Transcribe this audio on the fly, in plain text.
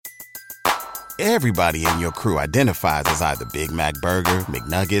Everybody in your crew identifies as either Big Mac Burger,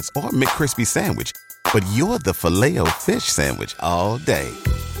 McNuggets, or McCrispy Sandwich. But you're the Filet-O-Fish Sandwich all day.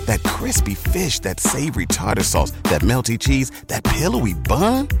 That crispy fish, that savory tartar sauce, that melty cheese, that pillowy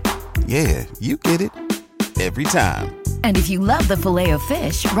bun. Yeah, you get it. Every time. And if you love the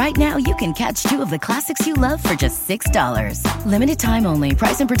Filet-O-Fish, right now you can catch two of the classics you love for just $6. Limited time only.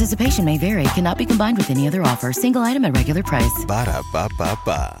 Price and participation may vary. Cannot be combined with any other offer. Single item at regular price.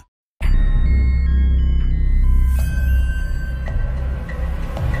 Ba-da-ba-ba-ba.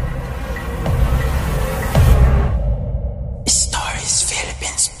 Stories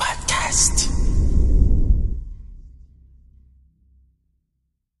Philippines Podcast.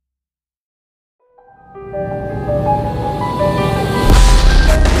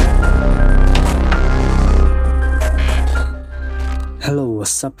 Hello,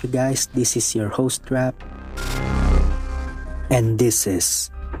 what's up you guys? This is your host Rap. And this is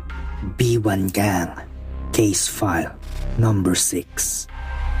B1 Gang Case File number 6.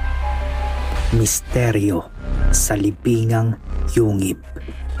 Misteryo sa Libingang Yungib.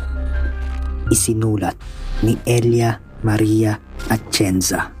 Isinulat ni Elia Maria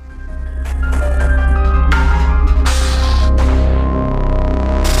Atienza.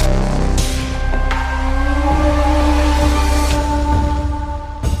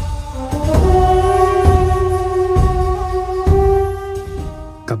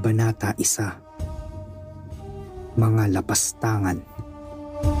 Kabanata 1. Mga Lapastangan.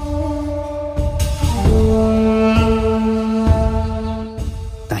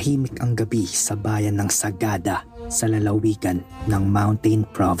 Tahimik ang gabi sa bayan ng Sagada sa lalawigan ng Mountain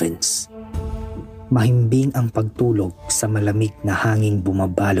Province. Mahimbing ang pagtulog sa malamig na hanging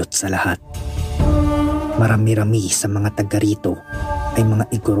bumabalot sa lahat. Marami-rami sa mga taga rito ay mga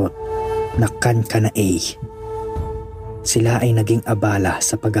igorot na kan-kanaay. Sila ay naging abala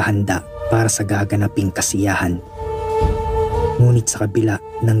sa paghahanda para sa gaganaping kasiyahan. Ngunit sa kabila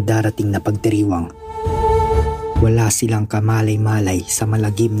ng darating na pagdiriwang, wala silang kamalay-malay sa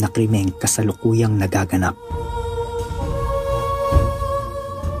malagim na krimeng kasalukuyang nagaganap.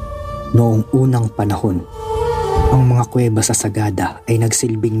 Noong unang panahon, ang mga kuweba sa Sagada ay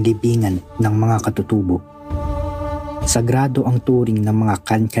nagsilbing libingan ng mga katutubo. Sagrado ang turing ng mga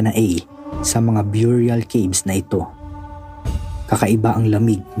kan-kanaay sa mga burial caves na ito. Kakaiba ang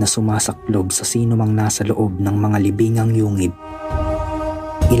lamig na sumasaklob sa sino mang nasa loob ng mga libingang yungib.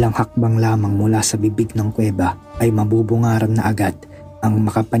 Ilang hakbang lamang mula sa bibig ng kuweba ay mabubungaran na agad ang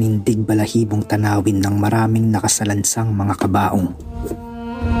makapanindig balahibong tanawin ng maraming nakasalansang mga kabaong.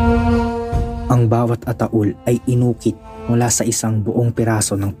 Ang bawat ataul ay inukit mula sa isang buong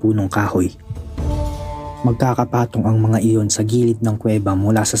piraso ng punong kahoy. Magkakapatong ang mga iyon sa gilid ng kuweba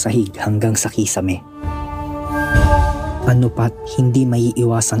mula sa sahig hanggang sa kisame. Ano pat hindi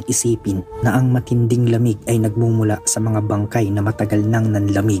maiiwasang isipin na ang matinding lamig ay nagmumula sa mga bangkay na matagal nang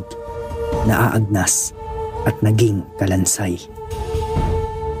nanlamig, naaagnas at naging kalansay.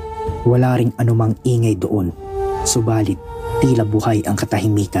 Wala ring anumang ingay doon, subalit tila buhay ang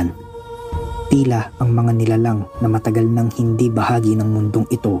katahimikan. Tila ang mga nilalang na matagal nang hindi bahagi ng mundong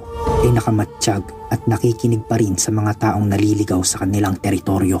ito ay nakamatsyag at nakikinig pa rin sa mga taong naliligaw sa kanilang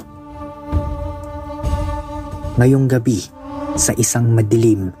teritoryo. Ngayong gabi, sa isang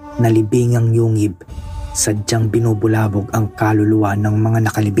madilim na libingang yungib, sadyang binubulabog ang kaluluwa ng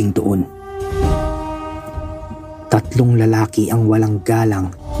mga nakalibing doon. 3 lalaki ang walang galang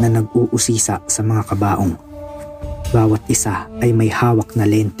na nag-uusisa sa mga kabaong. Bawat isa ay may hawak na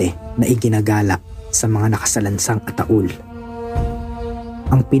lente na iginagala sa mga nakasalansang ataul.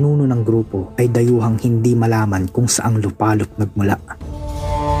 Ang pinuno ng grupo ay dayuhang hindi malaman kung saang lupalot nagmula.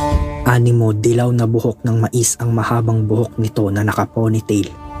 Animo dilaw na buhok ng mais ang mahabang buhok nito na naka-ponytail,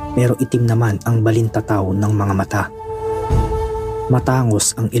 pero itim naman ang balintataw ng mga mata.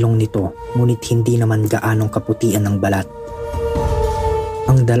 Matangos ang ilong nito, ngunit hindi naman gaanong kaputian ng balat.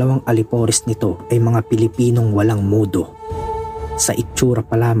 Ang 2 alipores nito ay mga Pilipinong walang mudo. Sa itsura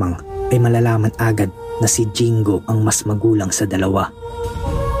pa lamang ay malalaman agad na si Jingo ang mas magulang sa dalawa.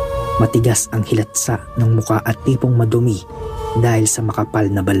 Matigas ang hilatsa ng muka at tipong madumi dahil sa makapal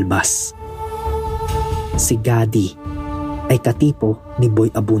na balbas. Si Gadi ay katipo ni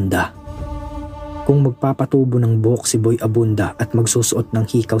Boy Abunda. Kung magpapatubo ng buhok si Boy Abunda at magsusuot ng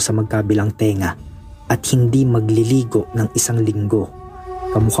hikaw sa magkabilang tenga at hindi magliligo ng 1 linggo,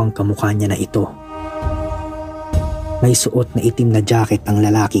 kamukhang kamukha niya na ito. May suot na itim na jacket ang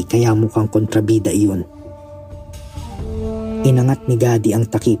lalaki kaya mukhang kontrabida iyon. Inangat ni Gadi ang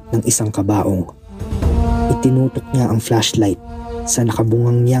takip ng isang kabaong. Itinutok niya ang flashlight sa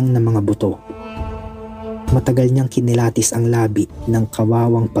nakabungang niyang na mga buto. Matagal niyang kinilatis ang labi ng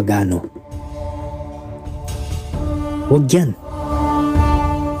kawawang pagano. "Huwag yan!"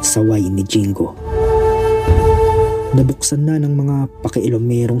 saway ni Jingo. "Nabuksan na ng mga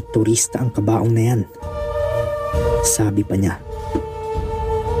pakiilomerong turista ang kabaong na yan," sabi pa niya.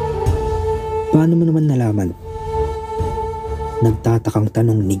 "Paano mo naman nalaman?" Nagtatakang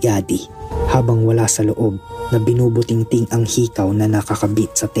tanong ni Gaddy habang wala sa loob na binubutingting ang hikaw na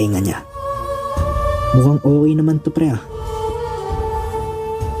nakakabit sa tenga niya. "Mukhang okay naman to, pre, ah."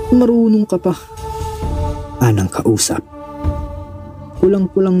 "Marunong ka pa," anang kausap.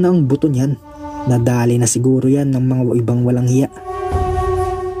 "Kulang-kulang na ang buto niyan. Nadali na siguro yan ng mga ibang walang hiya."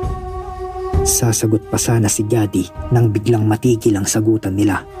 Sasagot pa sana si Gaddy nang biglang matigil ang sagutan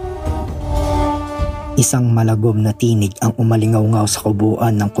nila. Isang malagom na tinig ang umalingaw-ngaw sa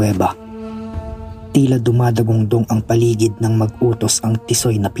kubuan ng kuweba. Tila dumadagongdong ang paligid nang mag-utos ang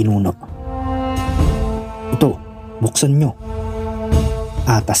tisoy na pinuno. "Ito, buksan nyo,"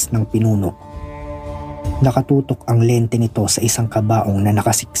 atas ng pinuno. Nakatutok ang lente nito sa isang kabaong na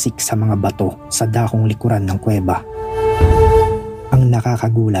nakasiksik sa mga bato sa dakong likuran ng kuweba. Ang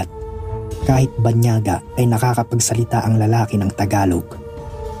nakakagulat, kahit banyaga ay nakakapagsalita ang lalaki ng Tagalog.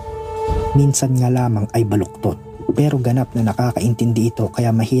 Minsan nga lamang ay baluktot, pero ganap na nakakaintindi ito kaya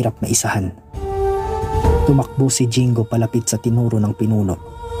mahirap na isahan. Tumakbo si Jingo palapit sa tinuro ng pinuno.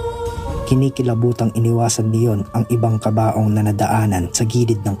 Kinikilabutang iniwasan niyon ang ibang kabaong na nadaanan sa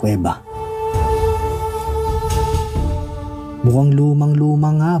gilid ng kuweba. "Mukhang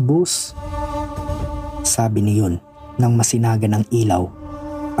lumang-luma nga, boss," sabi niyon nang masinaga ng ilaw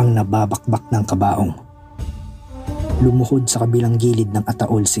ang nababakbak ng kabaong. Lumuhod sa kabilang gilid ng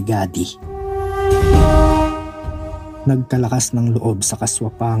ataol si Gaddy. Nagkalakas ng loob sa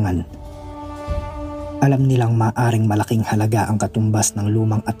kaswapangan. Alam nilang maaring malaking halaga ang katumbas ng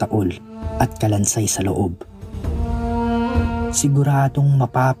lumang ataol at kalansay sa loob. "Siguradong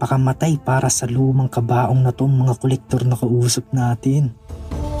mapapakamatay para sa lumang kabaong na tong mga kolektor na kausap natin."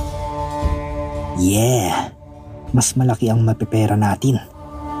 "Yeah, mas malaki ang mapipera natin,"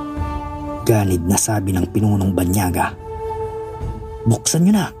 ganid na sabi ng pinunong banyaga. "Buksan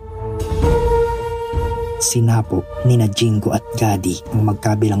nyo na." Sinapo ni na Jingo at Gaddy ang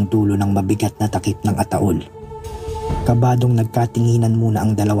magkabilang dulo ng mabigat na takip ng ataol. Kabadong nagkatinginan muna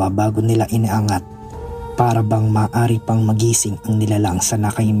ang dalawa bago nila inaangat para bang maaari pang magising ang nilalang sa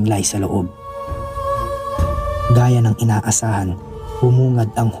nakahimlay sa loob. Gaya ng inaasahan, bumungad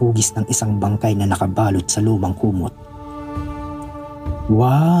ang hugis ng isang bangkay na nakabalot sa lumang kumot.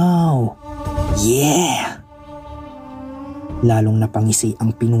 "Wow! Yeah!" Lalong napangisi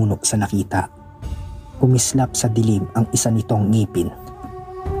ang pinuno sa nakita. Kumislap sa dilim ang isa nitong ngipin.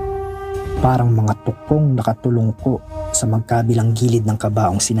 Parang mga tukong nakatulungko sa magkabilang gilid ng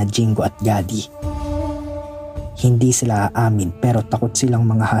kabaong sina Jingo at Gaddy. Hindi sila aamin pero takot silang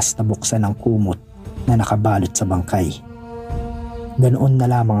manghahas na buksan ang kumot na nakabalot sa bangkay. Ganoon na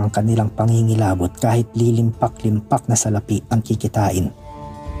lamang ang kanilang pangingilabot kahit lilimpak-limpak na salapi ang kikitain.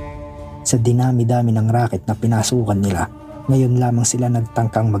 Sa dinami-dami ng racket na pinasukan nila, ngayon lamang sila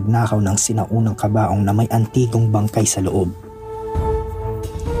nagtangkang magnakaw ng sinaunang kabaong na may antigong bangkay sa loob.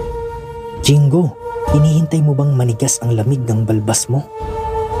 "Jingo, hinihintay mo bang manigas ang lamig ng balbas mo?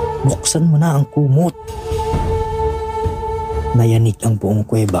 Buksan mo na ang kumot." Nayanig ang buong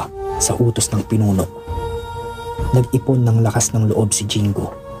kuweba sa utos ng pinuno. Nag-ipon ng lakas ng loob si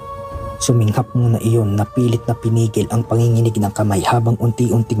Jingo. Suminghap muna iyon na pilit na pinigil ang panginginig ng kamay habang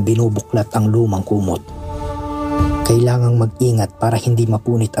unti-unting binubuklat ang lumang kumot. Kailangang mag-ingat para hindi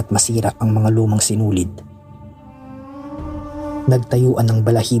mapunit at masira ang mga lumang sinulid. Nagtayuan ng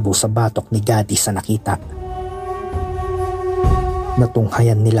balahibo sa batok ni Gaddy sa nakita.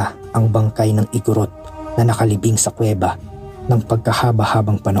 Natunghayan nila ang bangkay ng igorot na nakalibing sa kuweba ng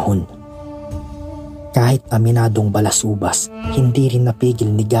pagkahaba-habang panahon. Kahit aminadong balasubas, hindi rin napigil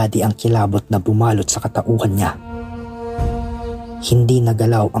ni Gaddy ang kilabot na bumalot sa katauhan niya. Hindi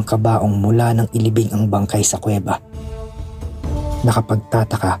nagalaw ang kabaong mula nang ilibing ang bangkay sa kuweba.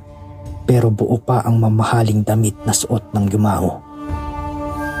 Nakapagtataka pero buo pa ang mamahaling damit na suot ng yumao.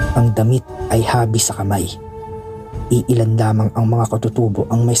 Ang damit ay habi sa kamay. Iilan lamang ang mga katutubo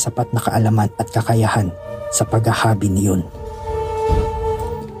ang may sapat na kaalaman at kakayahan sa paghahabi niyon.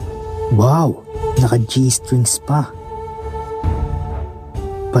 "Wow! Naka-G-strings pa.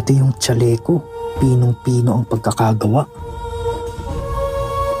 Pati yung tsaleko, pinong-pino ang pagkakagawa."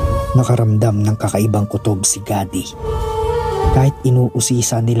 Nakaramdam ng kakaibang kutob si Gaddy. Kahit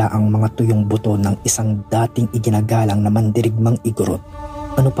inuusisa nila ang mga tuyong buto ng isang dating iginagalang na mandirigmang igorot,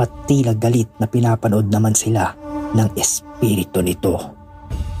 ano pa tila galit na pinapanood naman sila ng espiritu nito.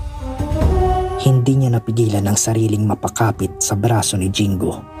 Hindi niya napigilan ang sariling mapakapit sa braso ni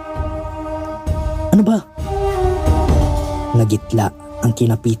Jingo. "Ano ba? Mga gitla ang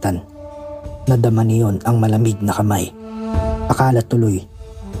kinapitan. Nadama niyon ang malamig na kamay. Akala tuloy,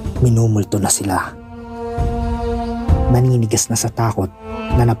 minumulto na sila. Naninigas na sa takot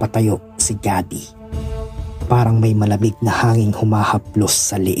na napatayo si Gaddy. Parang may malamig na hanging humahaplos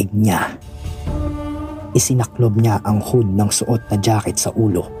sa liig niya. Isinaklob niya ang hood ng suot na jacket sa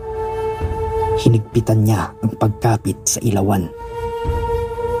ulo. Hinigpitan niya ang pagkapit sa ilawan.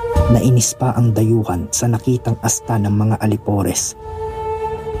 Nainis pa ang dayuhan sa nakitang asta ng mga alipores.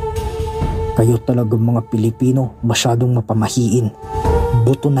 Kayo talagang mga Pilipino masyadong mapamahiin.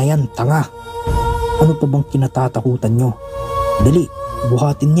 Buto na yan, tanga. Ano pa bang kinatatakutan nyo? Dali,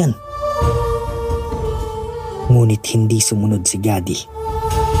 buhatin yan. Ngunit hindi sumunod si Gaddy.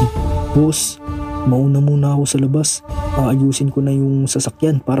 Boss, mauna muna ako sa labas. Aayusin ko na yung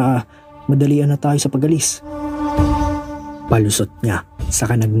sasakyan para madalian na tayo sa pagalis. Palusot niya,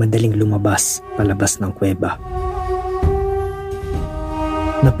 saka nagmadaling lumabas palabas ng kuweba.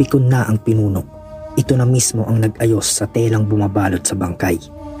 Napikon na ang pinuno. Ito na mismo ang nag-ayos sa telang bumabalot sa bangkay.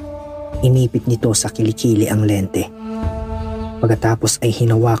 Inipit nito sa kilikili ang lente. Pagkatapos ay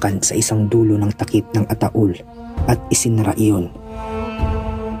hinawakan sa isang dulo ng takip ng ataul at isinara iyon.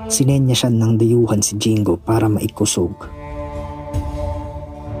 Sinenya siya ng dayuhan si Jingo para maikusog.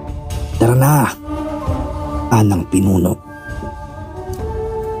 Tara na! Anang pinuno.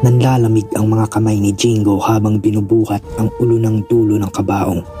 Nanlalamig ang mga kamay ni Jingo habang binubuhat ang ulo ng dulo ng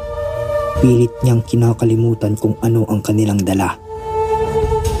kabaong. Pilit niyang kinakalimutan kung ano ang kanilang dala.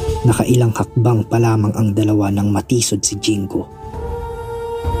 Nakailang hakbang pa lamang ang dalawa nang matisod si Jingo.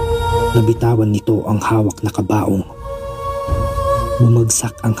 Nabitawan nito ang hawak na kabaong.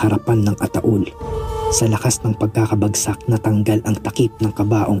 Bumagsak ang harapan ng ataul. Sa lakas ng pagkakabagsak natanggal ang takip ng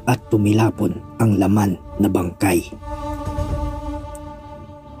kabaong at tumilapon ang laman na bangkay.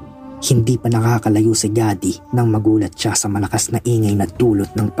 Hindi pa nakakalayo si Gaddy nang magulat siya sa malakas na ingay na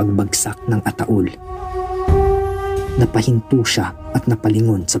dulot ng pagbagsak ng ataul. Napahinto siya at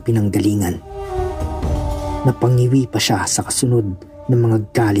napalingon sa pinanggalingan. Napangiwi pa siya sa kasunod ng mga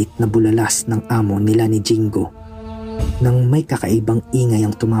galit na bulalas ng amo nila ni Jingo nang may kakaibang ingay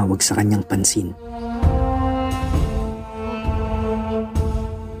ang tumawag sa kanyang pansin.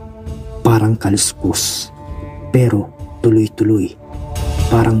 Parang kaluskos, pero tuloy-tuloy.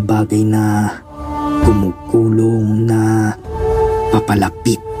 Parang bagay na gumukulong na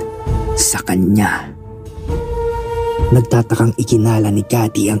papalapit sa kanya. Nagtatakang ikinala ni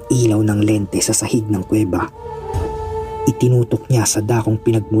Gaddy ang ilaw ng lente sa sahig ng kuweba. Itinutok niya sa dakong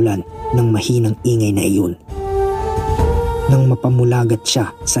pinagmulan ng mahinang ingay na iyon. Nang mapamulagat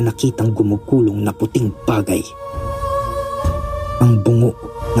siya sa nakitang gumukulong na puting bagay. Ang bungo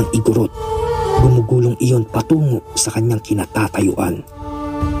ng igurot. Gumugulong iyon patungo sa kanyang kinatatayuan.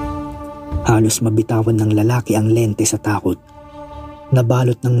 Halos mabitawan ng lalaki ang lente sa takot.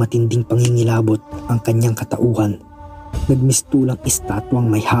 Nabalot ng matinding pangingilabot ang kanyang katauhan. Nagmistulang estatwang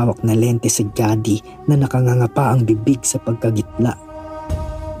may hawak na lente si Gaddy na nakangangapa ang bibig sa pagkagitla.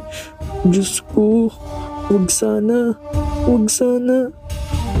 Diyos ko, huwag sana, huwag sana.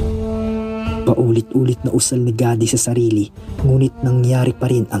 Paulit-ulit na usal ni Gaddy sa sarili, ngunit nangyari pa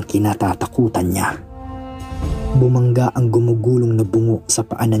rin ang kinatatakutan niya. Bumangga ang gumugulong na bungo sa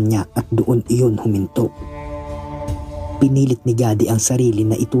paanan niya at doon iyon huminto. Pinilit ni Gaddy ang sarili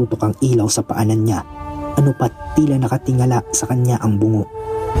na itutok ang ilaw sa paanan niya. Ano pat tila nakatingala sa kanya ang bungo.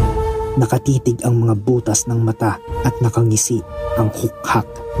 Nakatitig ang mga butas ng mata at nakangisi ang hukhak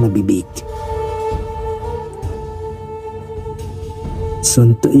na bibig.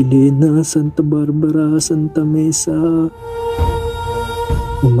 Santa Elena, Santa Barbara, Santa Mesa.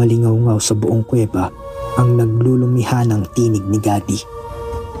 Umalingaw-ngaw sa buong kuweba ang naglulumihanang tinig ni Gaddy.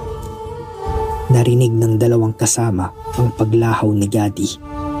 Narinig ng dalawang kasama ang paglahaw ni Gaddy.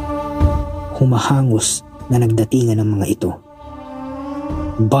 Humahangos na nagdatingan ng mga ito.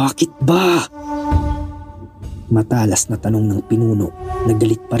 Bakit ba? Matalas na tanong ng pinuno na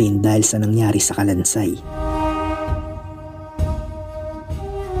galit pa rin dahil sa nangyari sa kalansay.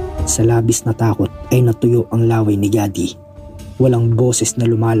 Sa labis na takot ay natuyo ang laway ni Gaddy. Walang boses na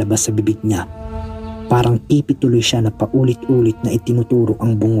lumalabas sa bibig niya. Parang pipituloy siya na paulit-ulit na itinuturo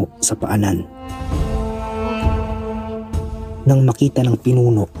ang bungo sa paanan. Nang makita ng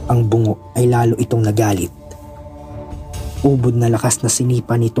pinuno ang bungo ay lalo itong nagalit. Ubod na lakas na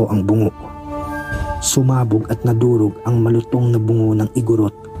sinipa nito ang bungo. Sumabog at nadurog ang malutong na bungo ng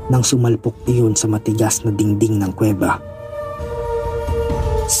igurot nang sumalpok iyon sa matigas na dingding ng kuweba.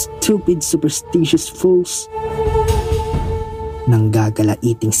 Stupid superstitious fools! Nang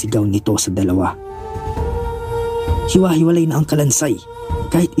gagalaiting sigaw nito sa dalawa. Hiwa-hiwalay na ang kalansay.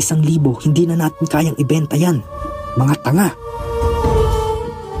 Kahit 1,000 hindi na natin kayang ibenta yan. Mga tanga!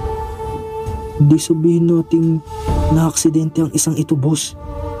 Di sabihin nating na-aksidente ang isang ito, boss.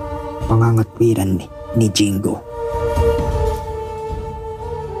 Pangangatwiran ni Jingo.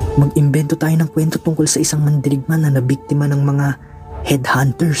 Mag-imbento tayo ng kwento tungkol sa isang mandirigman na nabiktima ng mga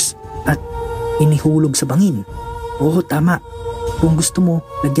headhunters at inihulog sa bangin. Oo, tama. Kung gusto mo,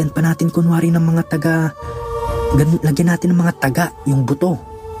 lagyan pa natin kunwari ng mga lagyan natin ng mga taga, yung buto,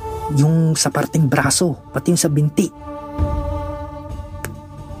 yung sa parteng braso, pati yung sa binti.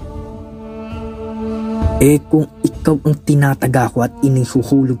 Kung ikaw ang tinataga ko at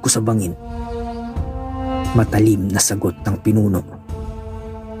inihuhulog ko sa bangin? Matalim na sagot ng pinuno.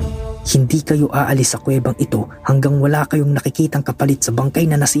 Hindi kayo aalis sa kuwebang ito hanggang wala kayong nakikitang kapalit sa bangkay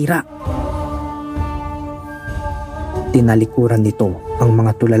na nasira. Tinalikuran nito ang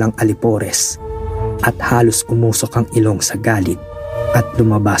mga tulalang alipores at halos umusok ang ilong sa galit at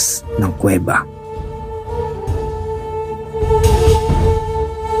lumabas ng kuweba.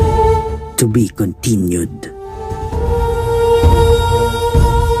 To be continued.